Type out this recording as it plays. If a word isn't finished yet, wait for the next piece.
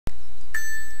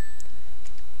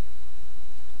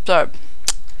sorry.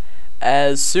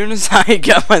 As soon as I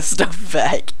got my stuff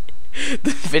back,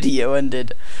 the video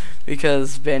ended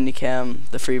because Bandicam,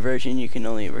 the free version, you can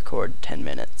only record 10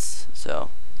 minutes. So,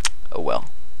 oh well.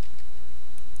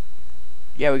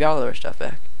 Yeah, we got all our stuff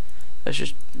back. Let's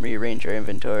just rearrange our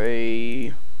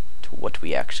inventory to what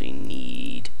we actually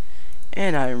need.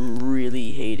 And I'm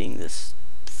really hating this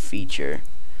feature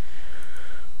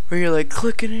where you're like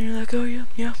clicking and you're like, oh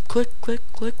yeah, click, click,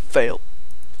 click, fail.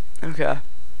 Okay,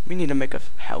 we need to make a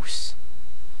house.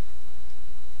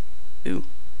 Ooh,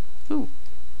 ooh,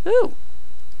 ooh,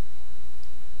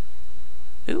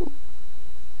 ooh.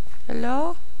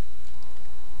 Hello?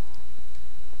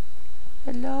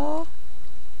 Hello?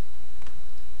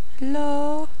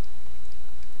 Hello?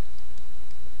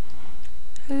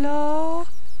 Hello?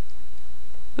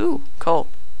 Ooh, coal.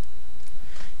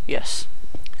 Yes.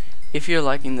 If you're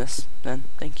liking this, then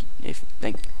thank you.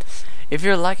 If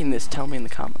you're liking this, tell me in the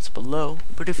comments below.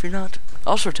 But if you're not,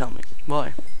 also tell me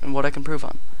why and what I can improve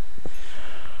on.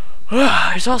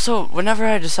 It's also, whenever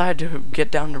I decide to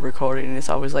get down to recording, it's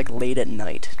always like late at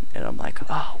night, and I'm like,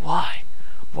 oh, why?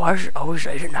 Why is it always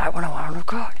late at night when I want to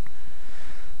record?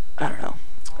 I don't know.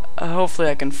 Hopefully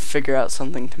I can figure out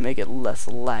something to make it less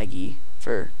laggy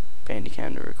for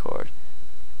Bandicam to record.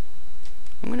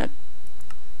 I'm gonna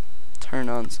turn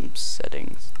on some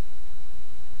settings.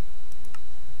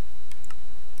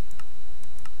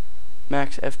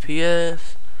 Max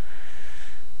FPS.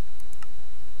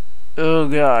 Oh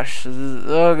gosh.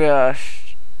 Oh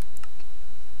gosh.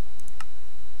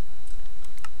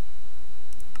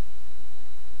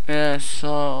 Yeah,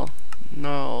 so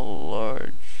no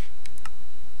large.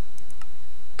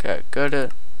 Okay, go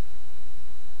to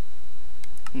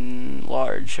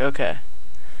large. Okay.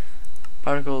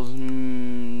 Particles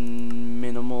minimal,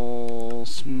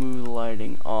 smooth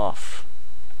lighting off.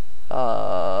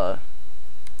 I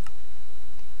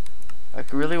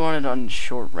really want it on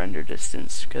short render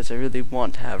distance because I really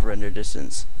want to have render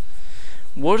distance.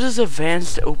 What does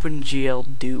advanced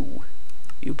OpenGL do?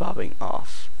 You bobbing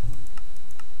off.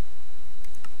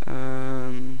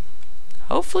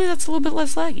 Hopefully that's a little bit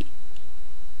less laggy.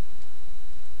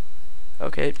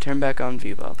 Okay, turn back on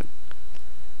view bobbing.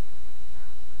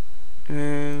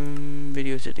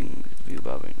 Video settings, view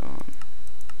bobbing on.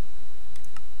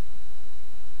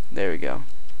 There we go.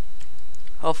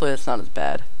 Hopefully that's not as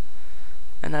bad.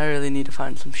 And I really need to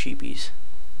find some sheepies.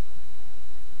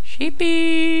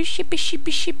 Sheepy, sheepy,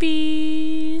 sheepy,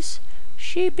 sheepies.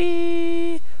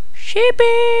 Sheepy,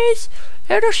 sheepies.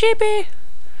 Little sheepy.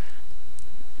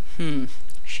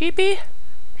 Sheepy,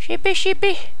 sheepy,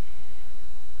 sheepy.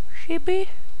 Sheepy.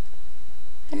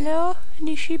 Hello,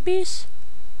 any sheepies?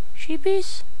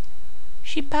 Sheepies?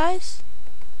 Sheepies?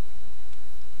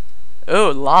 Oh,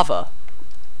 lava.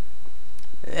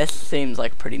 This seems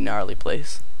like a pretty gnarly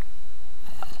place.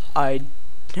 I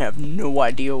have no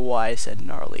idea why I said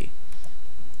gnarly.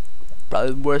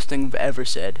 Probably the worst thing I've ever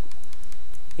said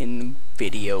in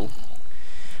video.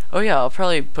 Oh yeah, I'll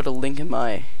probably put a link in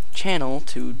my channel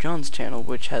to John's channel,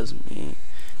 which has me.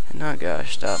 And oh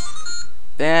gosh, stop.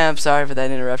 Yeah, I'm sorry for that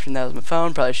interruption. That was my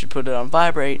phone. Probably should put it on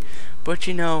vibrate. But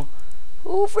you know,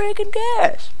 who freaking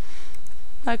cares?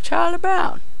 Like Charlie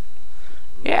Brown.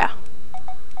 Yeah.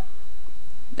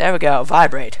 There we go.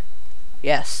 Vibrate.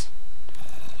 Yes.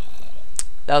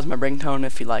 That was my ringtone.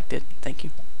 If you liked it, thank you.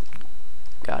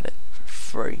 Got it for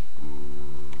free.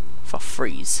 For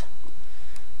freeze.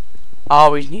 I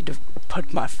always need to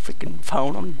put my freaking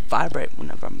phone on vibrate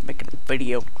whenever I'm making a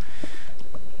video.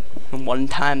 And one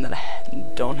time that I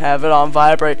don't have it on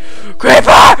vibrate.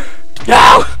 Creeper!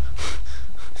 No!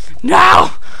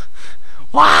 No!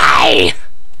 Why?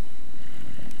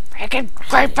 Freaking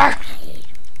creeper!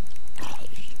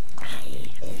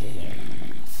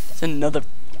 It's another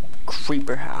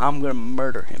creeper. I'm gonna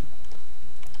murder him.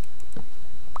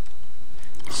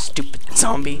 Stupid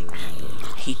zombie.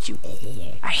 I hate you.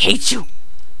 I hate you.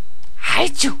 I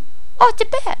hate you. Oh, it's a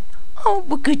bat. Oh,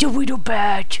 look at the little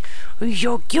bat.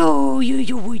 You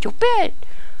little bat.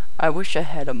 I wish I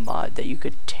had a mod that you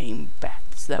could tame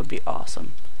bats. That would be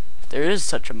awesome. If there is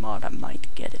such a mod, I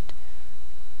might get it.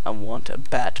 I want a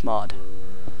bat mod.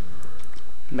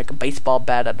 Make a baseball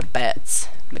bat out of bats.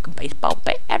 Make a baseball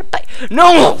bat out of bats.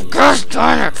 No! Gosh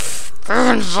darn it!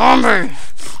 Freaking zombie!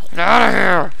 Get out of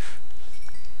here!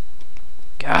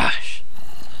 Gosh.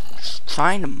 Just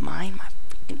trying to mine my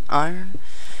freaking iron.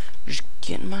 Just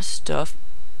getting my stuff.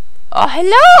 Oh,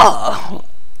 hello!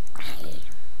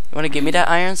 You wanna give me that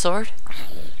iron sword?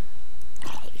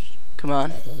 Come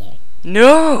on.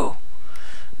 No!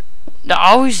 They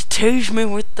always tease me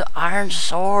with the iron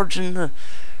swords and the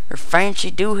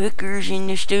fancy doohickers and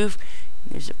the stuff.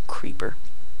 There's a creeper.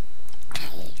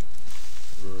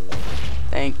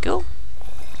 Thank you.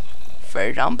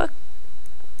 For zombie.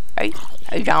 Hey,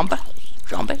 hey, zombie.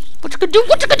 Zombie. What you gonna do?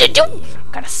 What you gonna do?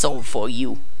 Got a soul for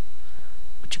you.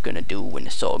 What you gonna do when the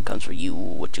sword comes for you?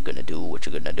 What you gonna do? What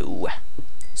you gonna do?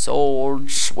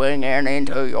 Sword swinging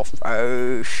into your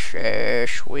face. Yeah,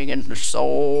 swinging the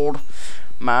sword.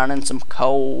 Mining some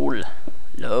coal.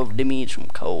 Love to meet some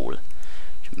coal.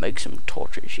 To make some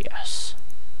torches, yes.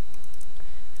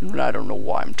 And I don't know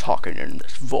why I'm talking in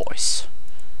this voice,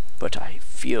 but I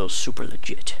feel super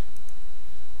legit.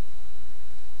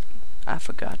 I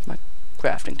forgot my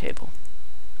crafting table.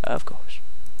 Of course.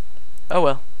 Oh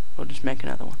well, we'll just make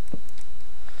another one.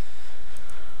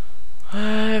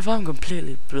 If I'm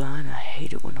completely blind, I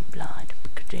hate it when I'm blind,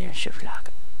 because then it's just like,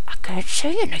 I can't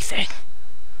see anything.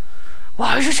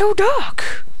 Why is it so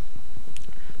dark?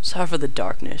 Sorry for the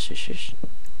darkness, it's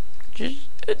I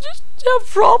just have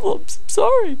problems, I'm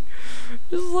sorry.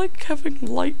 It's like having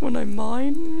light when I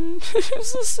mine.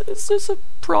 It's just a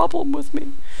problem with me.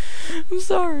 I'm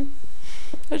sorry.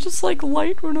 I just like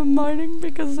light when I'm mining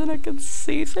because then I can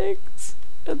see things,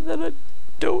 and then I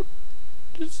don't.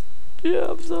 Just, yeah,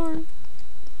 I'm sorry.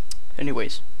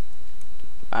 Anyways,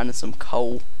 mining some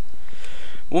coal.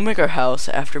 We'll make our house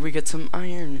after we get some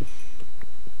iron.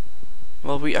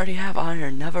 Well, we already have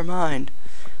iron, never mind.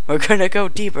 We're gonna go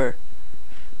deeper.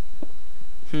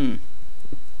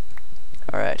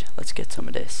 Alright, let's get some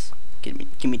of this. Give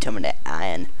me some of that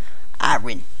iron.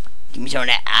 Iron. Give me some of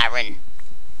that iron.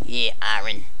 Yeah,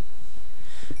 iron.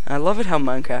 I love it how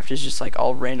Minecraft is just like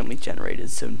all randomly generated,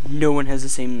 so no one has the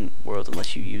same world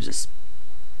unless you use a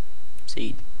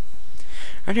seed.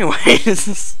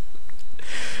 Anyways,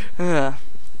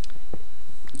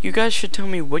 you guys should tell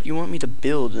me what you want me to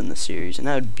build in the series, and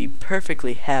I would be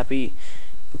perfectly happy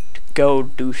to go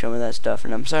do some of that stuff.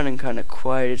 And I'm sounding kind of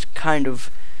quiet. It's kind of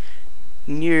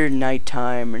near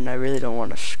nighttime, and I really don't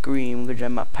want to scream because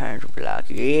then my parents will be like,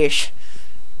 yes,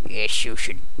 yes, you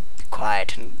should be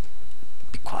quiet and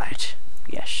be quiet.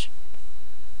 Yes.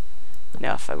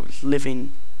 Now, if I was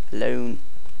living alone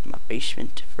in my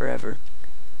basement forever,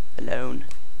 alone,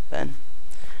 then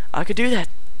I could do that,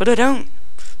 but I don't.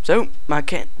 So, I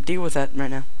can't deal with that right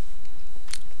now.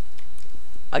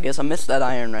 I guess I missed that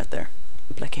iron right there,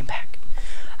 but I came back.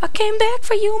 I came back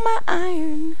for you, my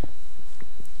iron.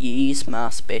 Yes, my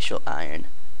special iron.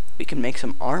 We can make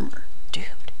some armor.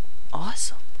 Dude,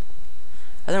 awesome.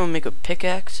 I think we'll make a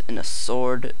pickaxe and a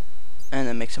sword, and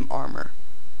then make some armor,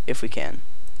 if we can.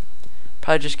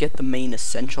 Probably just get the main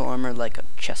essential armor, like a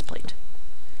chest plate.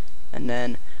 And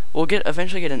then we'll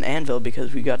eventually get an anvil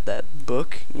because we got that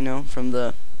book, you know, from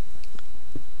the...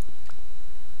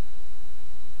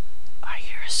 I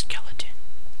hear a skeleton.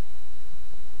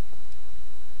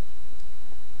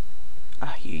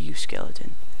 I hear you,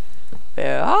 skeleton.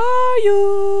 Where are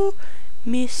you,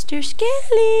 Mr.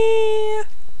 Skelly?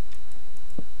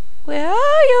 Where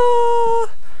are you,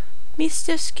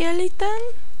 Mr.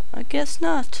 Skeleton? I guess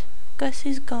not. Guess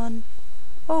he's gone.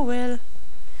 Oh well.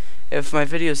 If my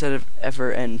videos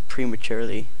ever end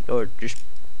prematurely, or just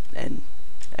end,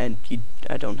 and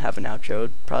I don't have an outro,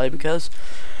 probably because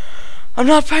I'm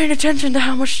not paying attention to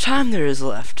how much time there is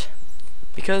left.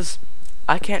 Because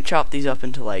I can't chop these up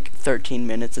into like 13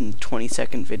 minutes and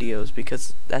 20-second videos,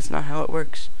 because that's not how it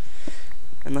works.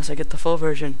 Unless I get the full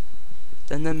version,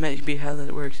 then that may be how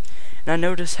that works. And I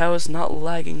notice how it's not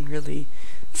lagging really.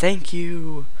 Thank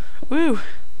you. Woo.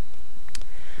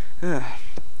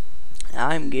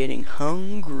 I'm getting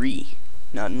hungry.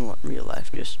 Not in real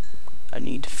life, just I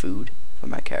need food for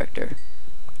my character.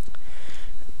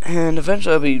 And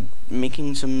eventually I'll be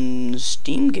making some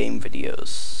Steam game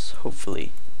videos,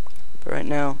 hopefully. But right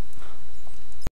now,